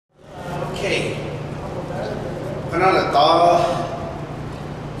cái nó là to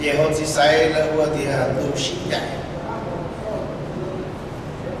về họ chỉ xây là qua thì tu sinh dạy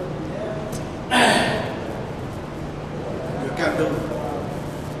các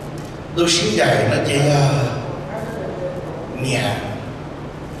tu sinh dạy nó chỉ nhà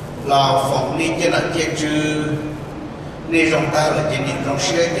là phòng đi cho nó chế trừ nên trong ta là chỉ niệm trong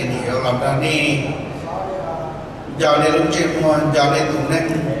xe chỉ niệm làm ra đi giờ này lúc trên ngon giờ này tụ nên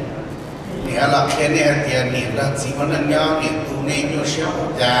nghĩa là khi này tiền niệm là chỉ có nên nhau niệm tụ nên nhau xe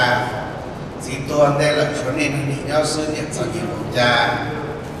một gia chỉ tuần đây là chỗ nên niệm nhau sư niệm sao niệm một gia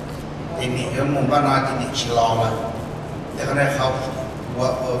thì niệm mùng ba nói thì niệm chỉ lo mà để cái này không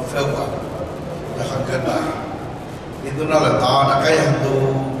vợ phêu vợ để không cân bằng thì tôi nói là to là cái hàng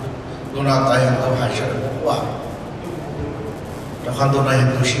tu nói tại hàng tu hay sẽ được quá cho con tôi nói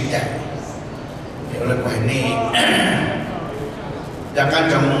hàng tu sinh chạy hiểu là quay này chẳng cần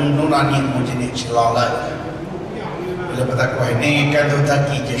trong lúc nào nhìn một chuyện chỉ lo lại bây giờ ta quay này cái tôi ta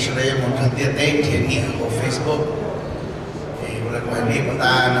kỹ chỉ sử dụng một thằng tiết tế thiện nghĩa của Facebook thì bây giờ quay này của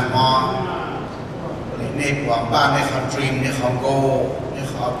ta là họ này quảng bá này không stream này không go này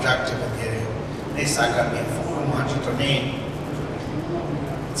không object cho cái gì này sai cả miệng phúc không hoàn cho này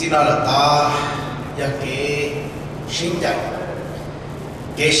chỉ nói là ta giờ cái sinh chạy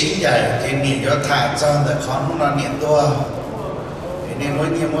cái sinh chạy thì niệm cho thải cho để khó nó niệm to nên nói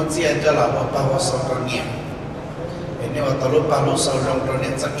nhiều một chuyện cho là bao bao sau đó niệm nên mà tao lúc bao lúc sau trong đó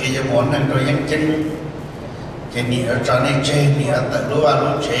niệm chắc cái món này rồi những chân cái niệm ở trong này chơi niệm tại lúc bao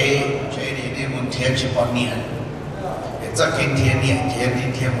lúc chơi thì nên muốn thiệt chỉ bao niệm để chắc cái thiệt niệm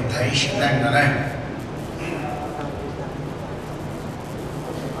thiệt một thấy sinh năng rồi này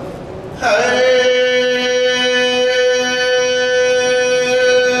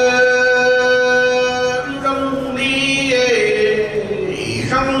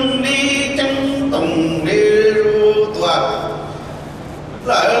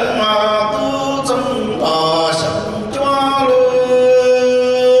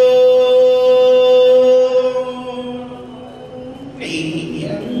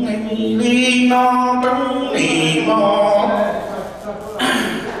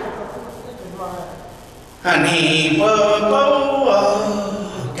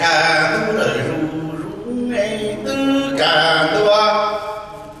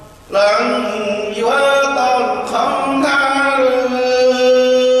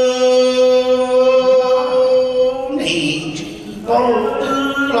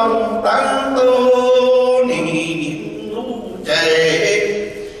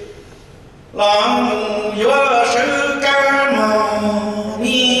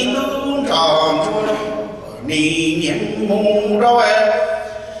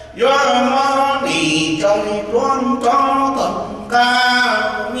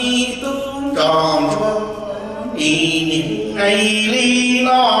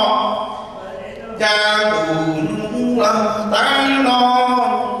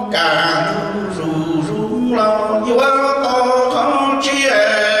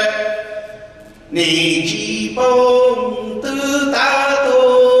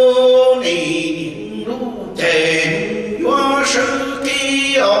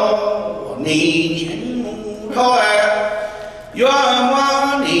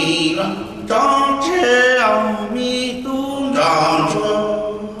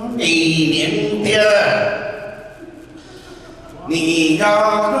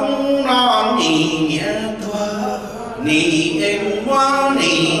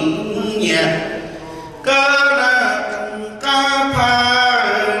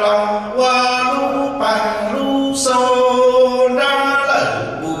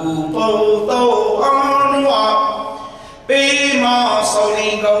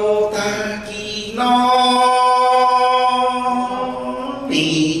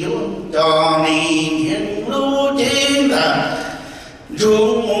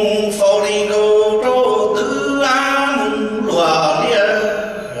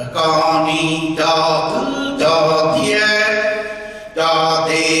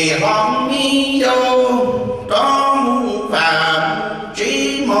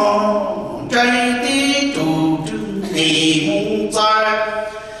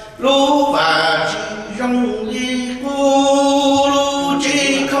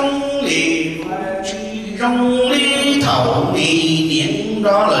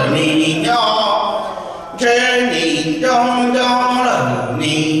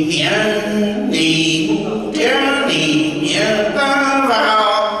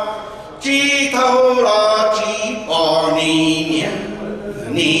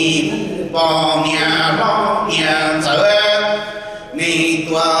bỏ nhà lo nhà sợ ni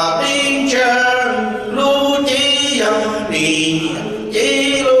tua là bên chân lưu chỉ dòng đi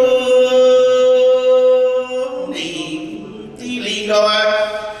chỉ lưu đi tí lý rồi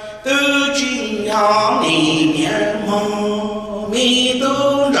tư chính họ đi nhẹ mò mi tu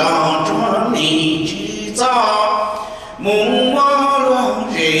rõ cho đi chỉ cho muốn mò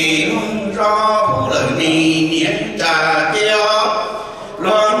luôn gì luôn rõ lời đi nhẹ trả cho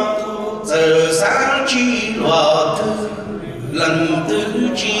loan tu giờ sáng chi loa tư lần thứ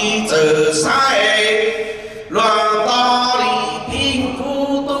chi giờ sai loan ta đi pin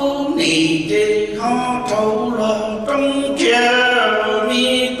cu tu nị chê họ trâu loan trong chờ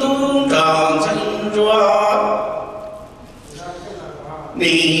mi tu tròn chân chua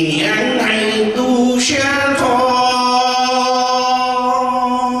nị nhãn hay tu sáng thọ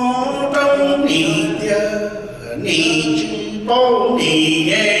trong nị tia nị chư bố nị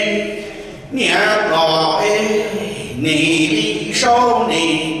nghe nhà gọi nị đi sâu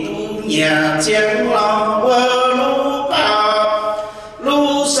nị tu nhà chén lo vơ lũ bà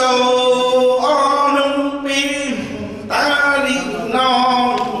lũ sâu o nung pin ta đi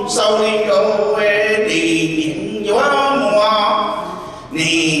non sâu đi cầu về đi những gió mùa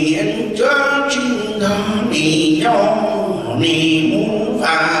nị những gió chinh đó nị nhau nị muốn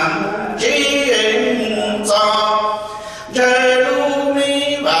phạm chế em cho trời lũ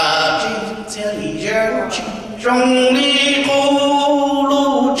mi và chinh xe đi giáo chinh trong đi khu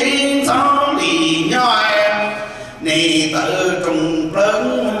lũ trên gió đi nhoi nị tự trùng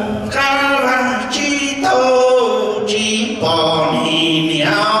lớn khá ra chi thâu chi bò nị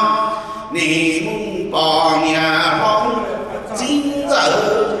nèo nị muốn bò nhà bóng chín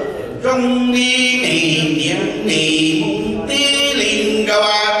giờ trong đi nị niệm nị muốn tí linh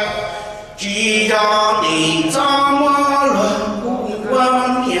gà chỉ cho nị cho mơ luận cũng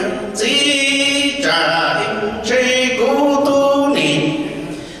quan niệm gì trả hình chế cố tu nị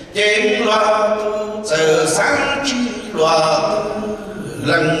trên loa tu giờ sáng chi loa tu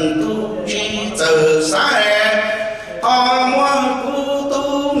lần tu chi giờ sáng có mua cố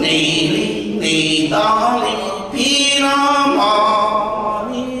tu nị linh nị đó linh phi nó mò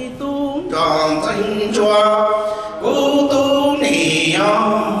nị tu tròn thanh chua cố tu nị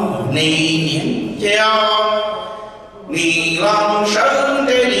nị niệm treo nị lòng sớm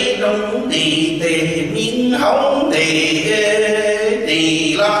để đi đông nị tề miếng hóng tề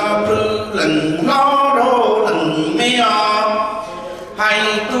nị la prư lần nó đô lần mê hay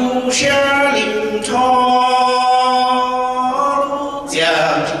tu xa liêm cho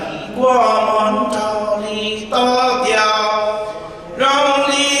già chỉ qua món cho đi to theo rong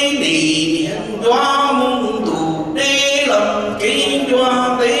đi nị niệm doa mung tù đi lòng kinh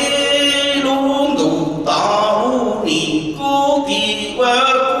doa tế luôn tù tao nị cố kỳ qua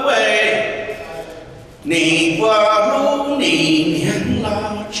quê nị qua lu nị niệm la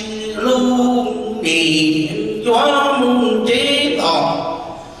chi lu nị niệm doa mung chế tỏ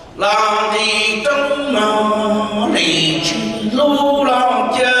làm thì trong màu nị chi lu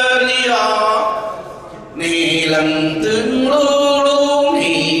lòng chơi li nị lần tương lu lu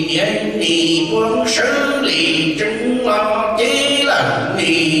nị niệm nị quân sư lì chân lo chế lần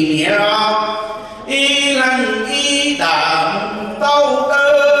nị nhau y lần y đạm tâu tơ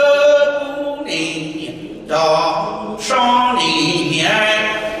cú nị niệm trò so nị nhẹ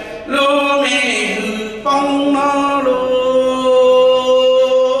lu nị hư bông nó lu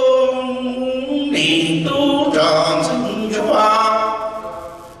nị tu tròn sinh choa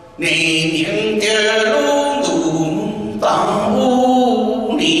nị niệm chờ lu đủ tao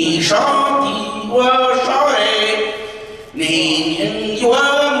u nị so thì qua soi nị niệm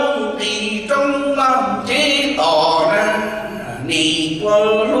qua mung đi trong lòng chế tỏ ra nị qua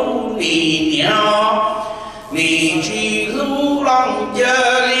lu nị nhau nị chi lu lòng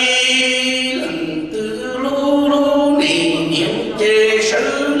chờ đi lần tư lu lu nị niệm chế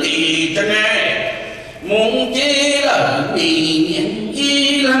sử lì chân nghe muốn chế là nị niệm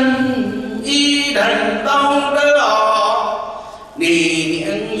y lần y đàn tông đó nị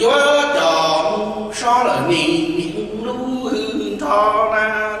niệm gió tròn so là nị niệm lu hương thọ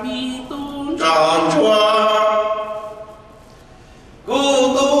là bi tu tròn chua cô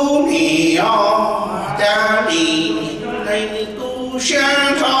tu nị cha nị niệm hay tu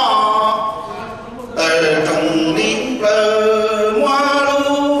sáng thọ từ trùng liên bờ mua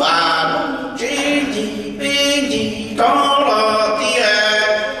lu và lu chế gì bên gì đó là tia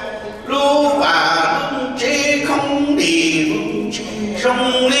lu và lu chế không đi lu chế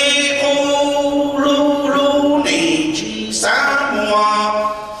trong đi cô lu lu nị chi xa mùa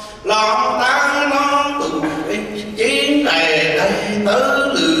lòng ta nó tụ bên chế này đây tớ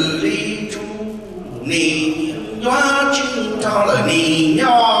lử đi chu nị nhóa chinh cho là nị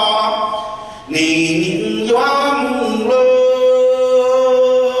nhó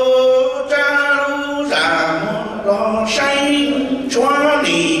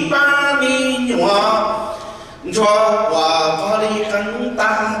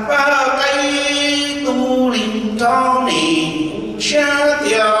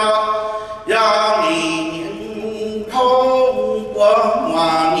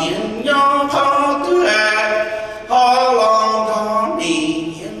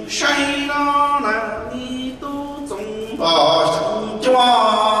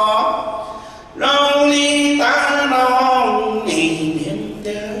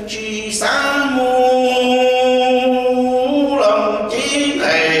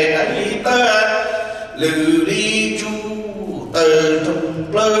lư đi chu từ trùng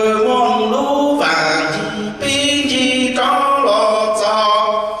lơ ngon lú và chi bi chi cho lo cho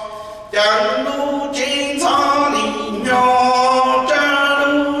chẳng lú trên cho đi nhỏ cha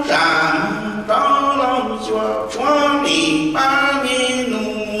lú ràng đó lòng chùa chua đi ba mi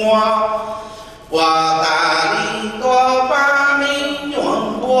nua và ta đi qua ba mi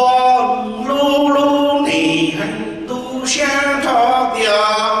nhuận buồn lú lú nì hành tu sáng thọ tiệt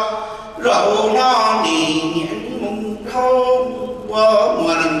rậu nó nì nhện mùng không qua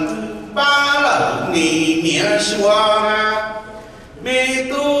nguồn ba lần nì nhẹ xua mê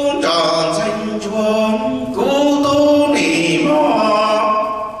tu tròn xanh chuông cú tu nì mò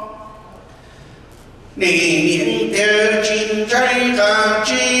nì nhện tiêu chín trái ca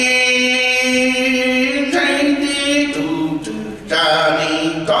chín trái tí trụ trụ trà nì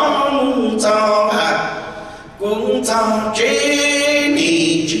có mùng sao hạt cũng sao chế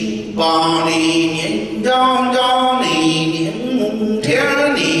nì chín bò nì nhện do nì nhện mùng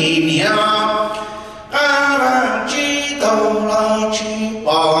thiên nì nhẹ a ba chi tàu la chi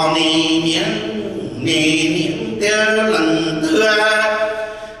bò nì nhện tiêu lần thưa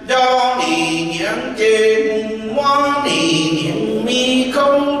do nì nhện chê mùng hoa nì nhện mi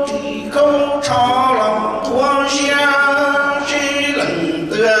không chỉ không cho lòng thua xa chi lần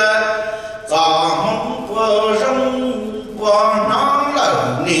thưa gió hông vừa rông vừa nó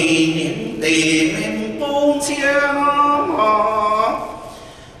lở nì nhện tì men buông chia mò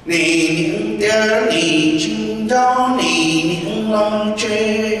nì nhện tiêu nì chinh do nì nhện lòng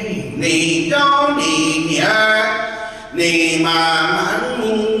chê nì do nì nhẹ nì mà mãn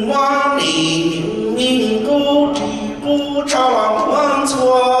mùng hoa nì nhện mình cố chỉ cố cho lòng hoang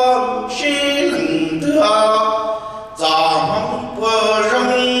xuông chi lần thưa gió hông vừa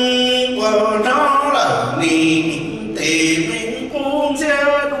rông vừa nó lở nì nhện tì men buông chia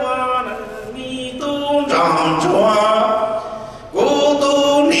đua mi tu tròn chua cố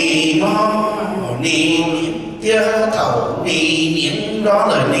tu nì mò nì nhện tia thầu nì nhện đó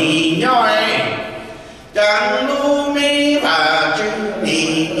là nì nhoi chẳng lu mi và chân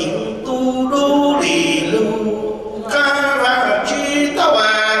nì nhện tu đu lì lu ca và chi tao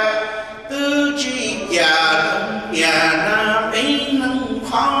à tư chi già nhà nam ấy nâng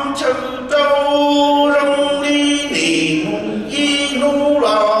khó chân trâu rong đi nì mùng y nu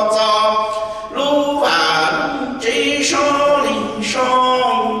lò giò lu và chi so lì so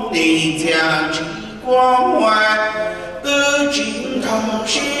nì già chi qua ngoài tư chính thầm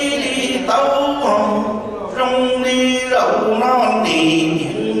chi đi tấu hồng rong đi rậu non nì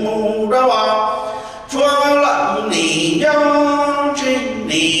nhện mù đâu chúa lặng nì gió trên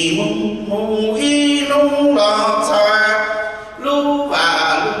nì mù y nung lò xa lu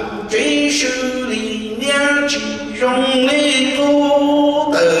và lu trí sư lì nha chỉ rong đi tu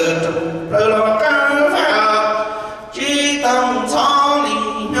từ trục lò ca phà chi tâm gió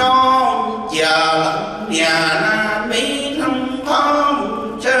lì nhon già lặng nhà na mấy năm tháng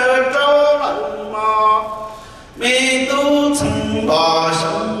chờ trâu lặng mò mi tu chân bò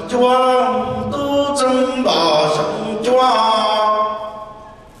sông chua tu chân bò sông chua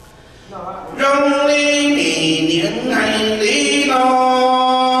rong đi nì nhện hành lý nó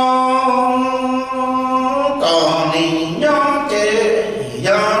còn nì nhó chê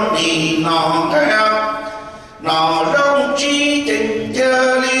do nì nò theo nò rong chi tình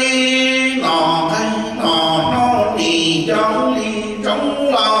chơ ly nò thay nò nó nì trong ly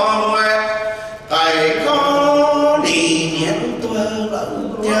trong lò ngoe tại có nì nhện tua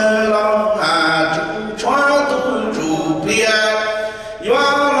lợn chơ long hà chung chóa tu trụ bia gió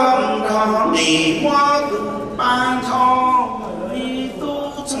lòng đó nì hoa tu ban thọ mi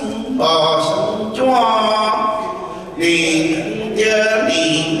tu chân bò sông chua nì nhện chơ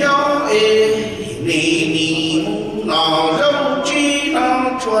nì nhó ê nì mù nò rong chi nó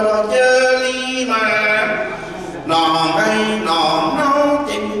chua lo chơ ly mà nò ngay nò nó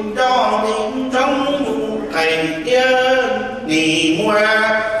tình cho tình trong mù thầy chơ nì mua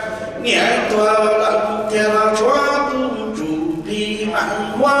nghĩa tua lặng chơ lo chua tu trụ đi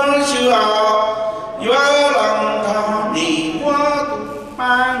mạng hoa xưa gió lòng thọ nì hoa tu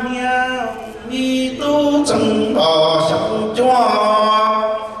ba nha mi tu chân bò sông chua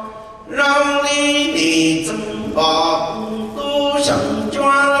rong đi nì chân bò tu sông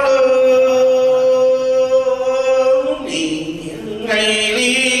chua nì ngày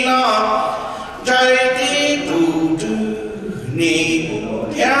đi nó trái tí trụ trư nì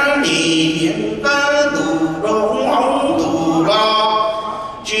theo nì nhện ta tù đông hóng tù lo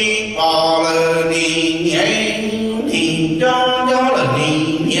chi bò là nì nhảy nì cho là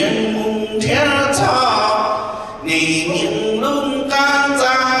nì nhện mùng theo cho nì nhện lung ca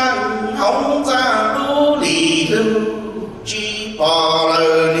ra hóng ra đu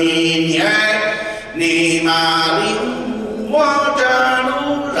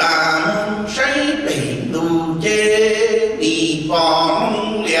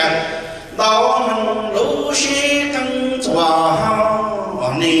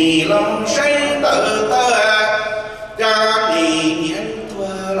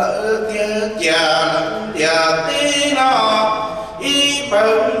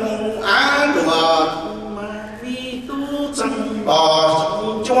phần á đùa vi tu chân bò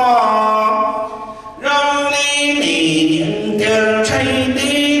sông cho rong đi nì niệm theo trái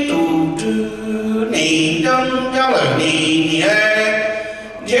đi tù trừ nì trong cho lời nì nì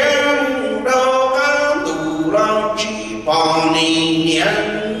giang đâu cá tù lo chi bò nì niệm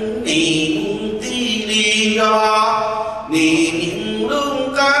nì ti đi do nì niệm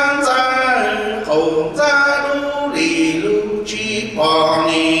lung can ra hồn ra đu lì lu chi bò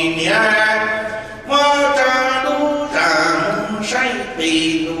nì niệm mơ cha đu rằng say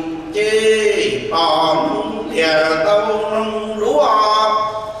tì lu chê bò lìa tâu nông lúa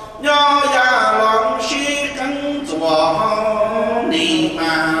nho già lòng si cắn chùa nì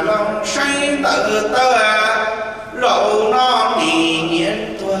mà lòng say tự tơ rậu nó nì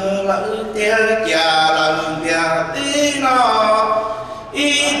nhiên tua lỡ tia già lần già tí nó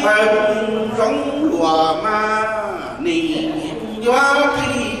y phần rong lùa mà nì nhiên gió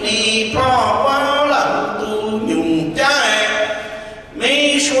khi đi pro quá lần tu nhung trái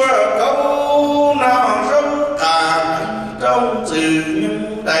mi xua câu nó rong cả trong từ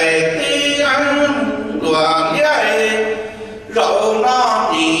nhung đầy tí ăn lùa dây rậu nó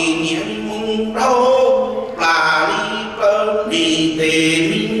nì nhiên mung đâu là đi bơm đi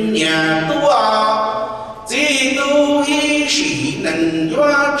tìm nhà tua chỉ tu y sĩ能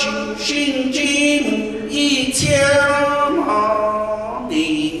抓住心之母一千毛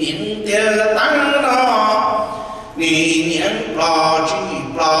你念的当了你念不知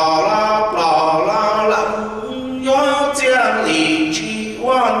不啦不啦啦要将你去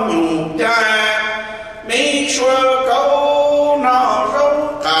往永家没说够那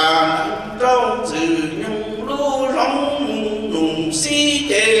肉感中只用路容弄西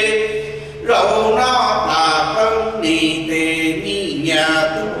的肉那把分你的你nhà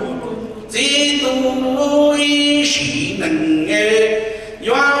tu chỉ tu ý sĩ能nghe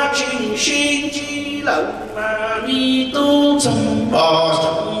doa trình sinh chi lòng mà mi tu trong bò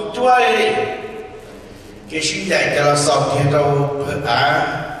trong chuối cái sinh dạy cho nó sọc thì đâu phải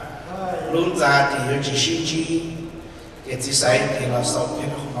luôn ra thì nó chỉ sinh chi cái chỉ sai thì nó sọc thì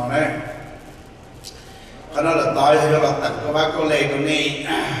nó không nói nó là tối hay là tặng các bác cô lê của này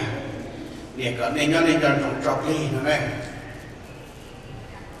để có nên cho trồng trọt đi nữa này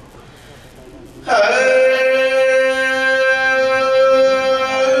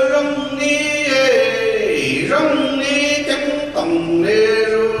rong đi chân tòng đi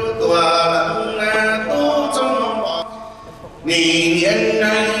ru tòa lặng tu trong bò nì niên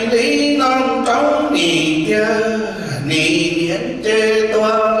này lý non trong nì tia nì niên chê tòa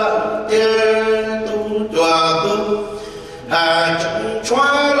lặng tia tu chùa tu hà chẳng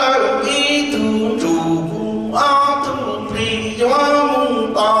xóa lại ý tu trụ cung á tu đi gió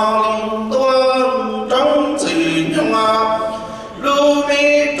mung to linh tuôn trong sự nhung lưu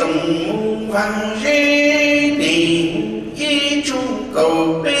mê trồng mung vàng rê nì ý chu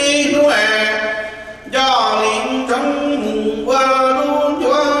cầu bê nuôi do linh trong mung qua luôn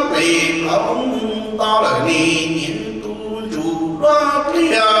gió tìm ông mung to là nì nhiên tu trụ loa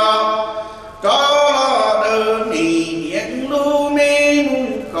lia có lo đơn nì nhiên lưu mê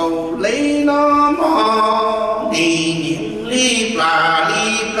mung cầu lấy nó mò nì nhiên li bà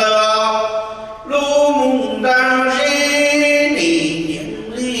li cơ lưu mung đa rê nì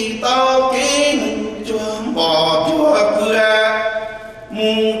nhiên li tao kế mung chuông bò chua cửa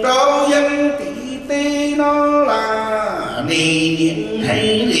mung trâu dân tỷ tê nó là nì nhiên hay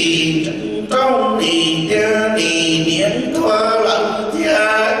lì trần trâu nì tia nì nhiên thua lận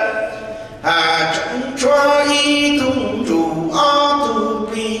tia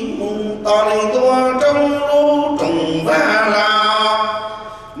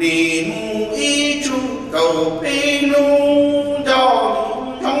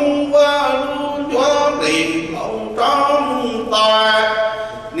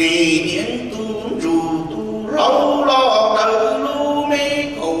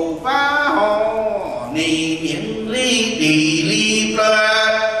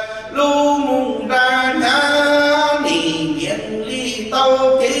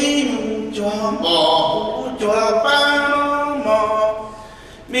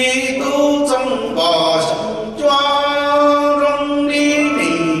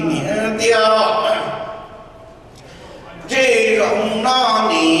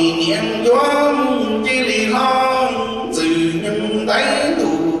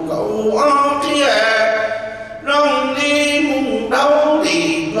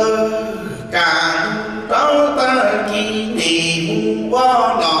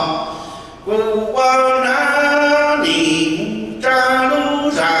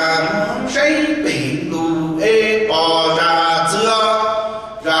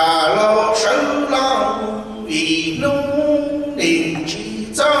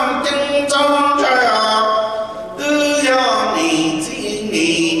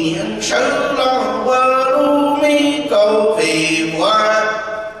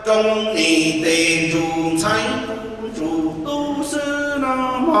trong ni tề trụ thái trụ tu sư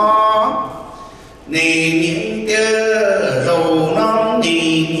nam mô ni niệm tiêu rầu non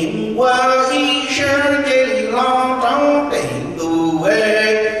ni niệm qua y sơn dây lo trong tình tu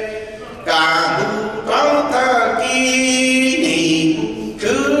huệ cả tu trong ta kỳ ni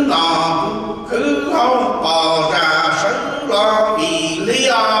cứ nọ cứ không bỏ ra sống lo vì lý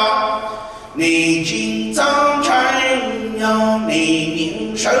do ni chính trong trái nhau ni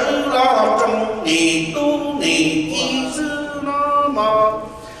niệm sống lo trong ni tu ni ý sư nó mò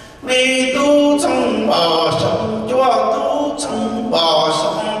ni tu trong bò sống chúa tu trong bò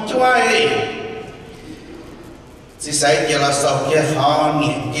sống chúa chỉ sai giờ là sau kia họ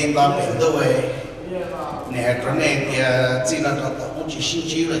niệm kinh ta biết đâu vậy nè cái này thì chỉ là nó cũng chỉ xin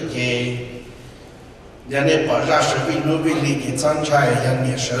chỉ là gì giờ này bỏ ra sự vì nó vì lý cái chân trai giờ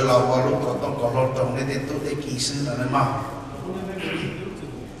này sợ là qua lúc cóต้องcó lo trong này để tu để kỹ sư là nó mà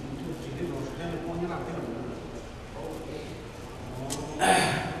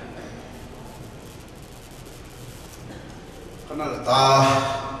cái này là ta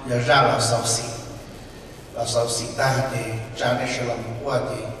giờ ra là sau xí ta thì ra này sẽ làm qua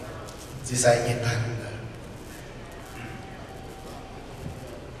thì chỉ sai nhiệt thành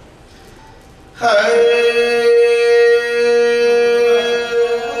hãy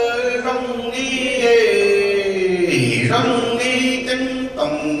rong đi chân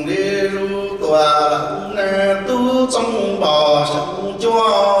tổng đi ru tòa lặng na tu trong bò sông cho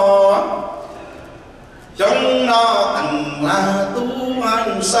trong nó thành là tu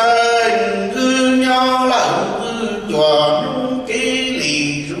hành sen cứ nhau là cứ chuẩn cái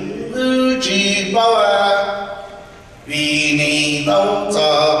lì rung cứ chỉ bao vì này đâu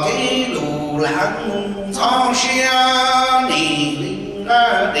giờ cái lù lãng mùng thong xia nì linh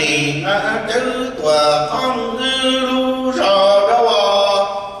ra để ngã chữ tòa con ngư lu rò đâu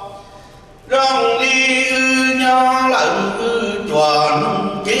rong đi nhau lặng cứ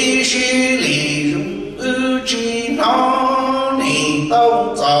chuẩn cái xí lì rung cứ chỉ nó nì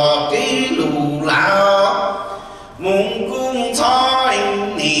đâu giờ cái lù lãng mùng cung thôi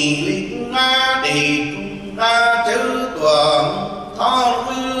nì linh ra để ra chữ tuần thon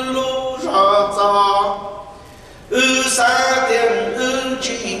ư lu rõ rõ xa tiền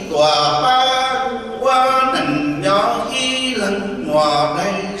chỉ tòa ba qua nành nhỏ y lần ngoài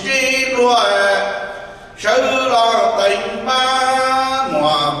đây rê loài sơ lo tình ba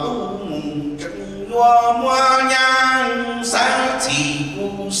ngoài tu mùng trần hoa hoa nhang xa chỉ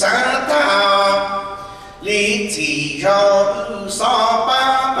cu xa ta lý chỉ ra so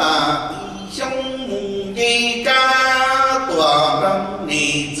ba mà trong mùng đi ca tòa răng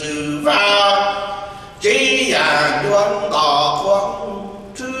nì dự va chỉ là doan tỏ khoan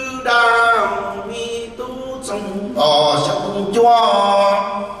trư đa mi tu trong tỏ trong cho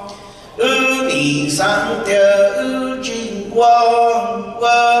nì sang tiêu trình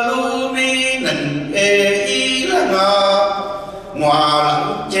qua lưu mi nần ê y là ngà ngoà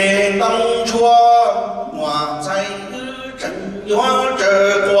lặng chê tâm chua ngoà chay trần gió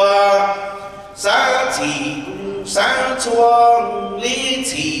trở qua xa chỉ cũng xa chuông lý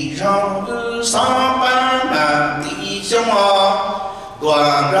chỉ rong cứ xó ba mà tí xong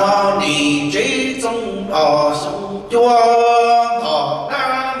toàn ra đi chế trong bò sông chua thọ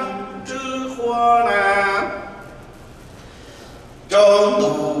đa mùng trư khoa nà trong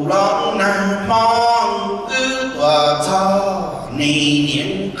tù lon nà mong cứ tòa cho nì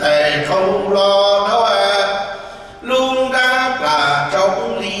niệm kẻ không lo đâu luôn đáp là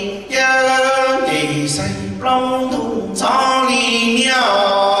trong liên chân chỉ xanh long thùng cho ly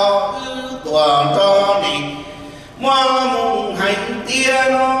nhau toàn cho đi mua mùng hành tia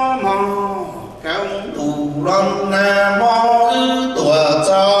nó mò cam tù lon na mò tùa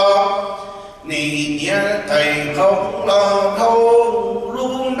cho nì nhớ thầy không lo thâu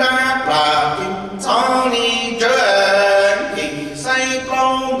luôn đáp là kinh cho ly trở chỉ xanh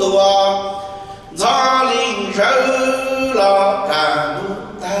long tùa do linh rỡ lo cả lúc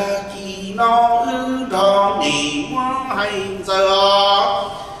ta chỉ nó đó đi hoa hay giờ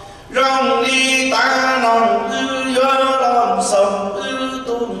rong đi ta non gió lòng sông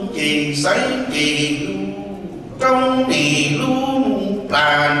tung chỉ sánh chỉ trong đi luôn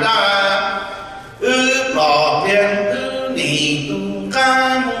là đa lò tiền đi tung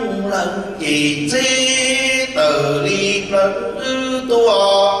ca mùng lần chỉ dễ tờ đi lần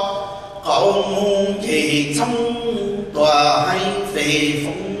tua không mùng chỉ xong tòa hay về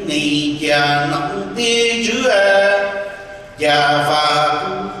phong nì già nặng tia chữ già và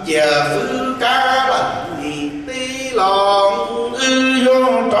già phứ cá lạnh nì tí lòng vô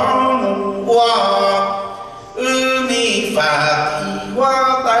cho mùng qua mi phà thì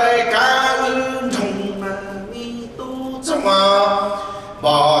qua tay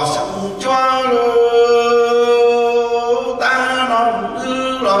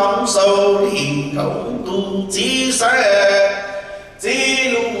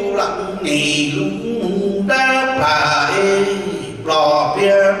lặng nì lung đã phải lò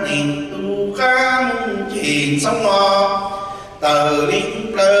bia nì tu khám chỉ sống ngò tờ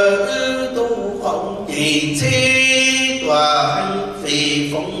linh lơ tu không chỉ chi tòa hành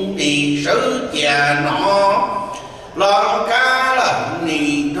phì phong nì sớ già nó lo cá lặng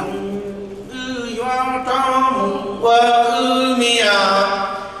nì đông doa cho mừng qua mía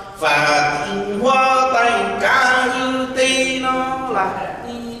và tình hoa tay cá tê nó là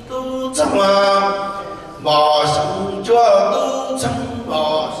đi tu trong bò sống cho tu trong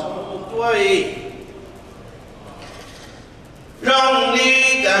bò sống chuối rong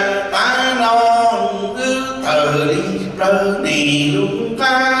đi cả ta non cứ thờ đi rơ nì luôn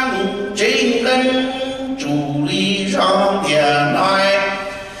ca trên lên chủ đi rong nhà nói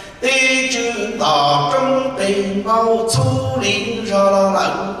tê chữ tỏ trong tình bao thu linh ra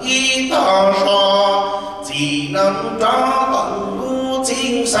lặng ý tỏ ra chỉ nằm cho tận u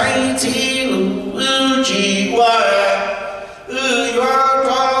chính say chỉ lũ chỉ qua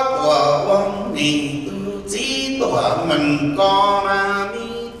cho của ông đi tu chỉ tỏa mình có mà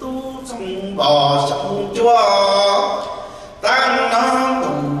mi tu trong bò sống chúa tan nó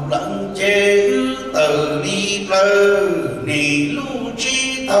tù lẫn chê từ đi lơ nì lưu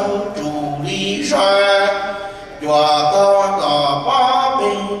chi tâm chủ đi ra chùa to tỏ bó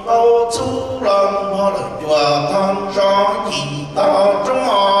bình câu chú lòng hoa là chùa thăm gió chỉ to trong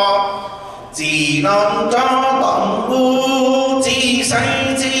họ chỉ nằm cho tận u chỉ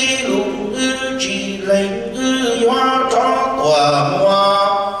xanh chỉ lục chỉ lên hoa cho tòa hoa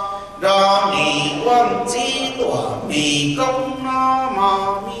đó nì quan chỉ tòa mì công nó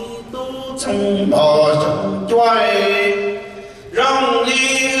mà mi tu trong bò trong chuối rong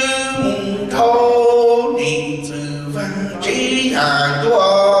đi mùng thâu đi từ văn trí hà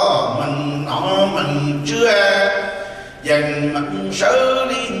chúa mình nó mình chưa dành mình sớ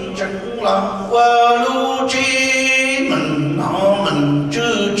liên chân lòng qua lưu trí mình nó mình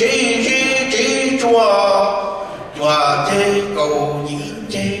chưa trí chúa chê cầu diễn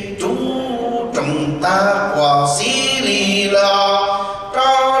chê chú trong ta quả xí lì lo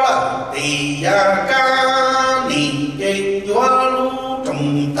cho lần tì gia ca nì chê chúa lưu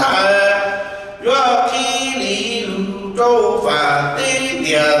trong ta chúa khi lì lưu trâu và tê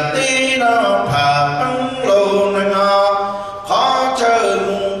tê nó phà băng lô nâng khó chờ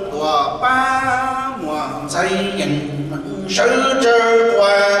mù tòa ba mùa xây dần mặn sớ trơ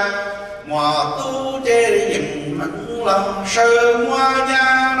qua mùa tu chê dần mặn lòng sơ hoa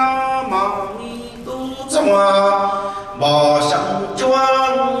nha nó mò mi tu trong bò sẵn chúa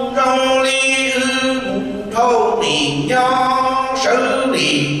rong ly mùng thâu nì nho sớ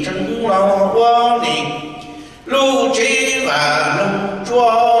nì trứng lo hoa nì lưu trí và nông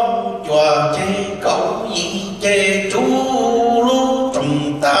chùa chê cậu gì chê chú lưu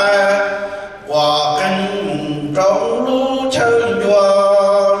trong ta quả canh mùng trống lưu chơi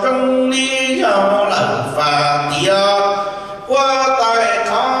chùa rong ly cho lần và tìa qua tay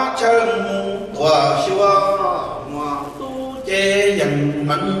khó chân tòa xua ngoà tu chê dần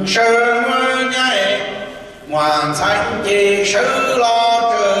mặn sơ nhai ngoà xanh chê sơ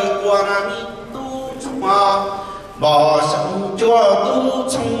lo trời qua mi tu trong bò sống chúa tu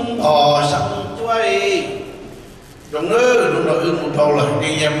trong bò sống chuối đúng đúng rồi một thâu là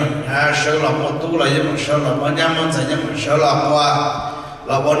đi em mình sơ lòng một tu là em mình sơ lòng một nhám mình sẽ em mình sơ lòng qua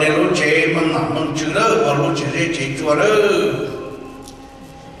là bọn này lúc chế mình làm mình chữ đó và lúc chế chùa đó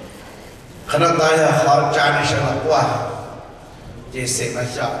khả năng ta họ trả đi sơ lòng qua chế sẽ mà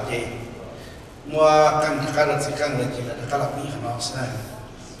chọn chế mua căn khá là chỉ căn là chỉ là khá là bí khả năng sẽ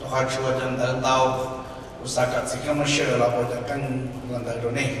tôi hỏi chùa chân tới tàu usahakan sih kamu share lah boleh kan lantai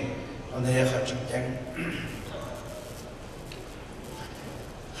doni, lantai ya kerja jeng.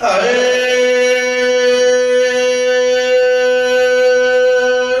 Hai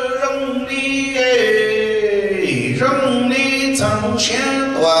rong đi chẳng xé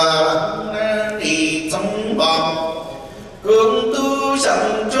tòa đi trong bọc cường tu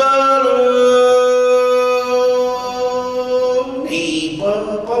chẳng cho luôn đi bơ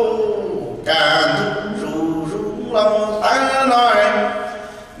câu cả lòng ta nói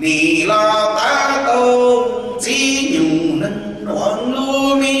nì lo ta tôn chỉ nhiều nên đoạn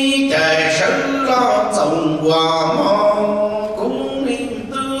lưu mi trời sớm lo dòng hòa mong cũng liên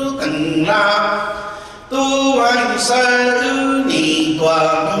tư tình la tu hành sơ nì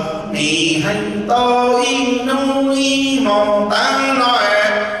toàn nì hành to in nông y mong ta nói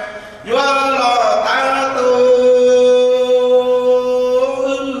do lo ta tu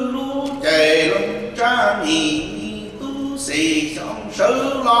lưu trời lòng cha nì xì xong sớ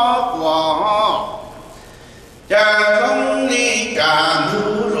lo quả cha không đi cả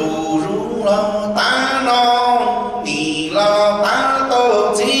nụ rù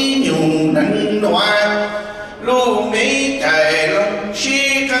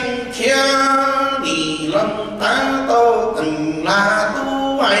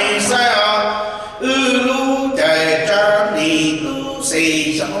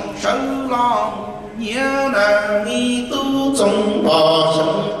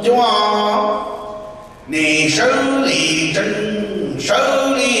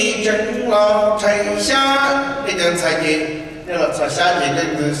xa bây giờ sai gì nên là sai xa gì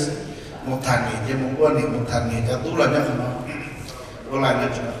nên một thằng gì chứ một quan niệm một thằng gì cho tú là nhất nó có lại nhất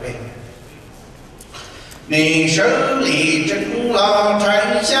cho nó về nì xử lý chân lo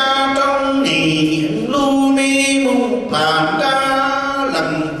trái xa trong nì những lưu mi một bàn đá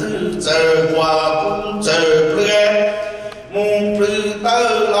lần thứ giờ qua cũng giờ luyện mùng lư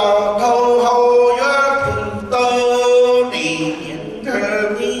tơ lo thâu hâu gió lư tơ nì những thơ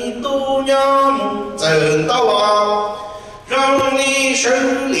mi tu nhóm giờ tao rong ly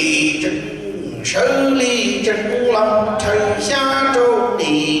xử lý chân lòng thời xa trâu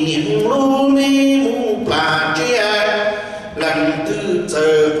nì những lưu mi một bàn chia lần thứ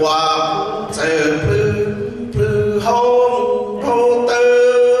giờ qua cũng giờ lư hâu hâu tơ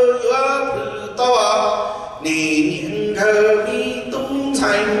gió lư tơ nì những thơ mi tu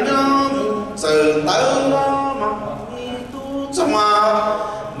thành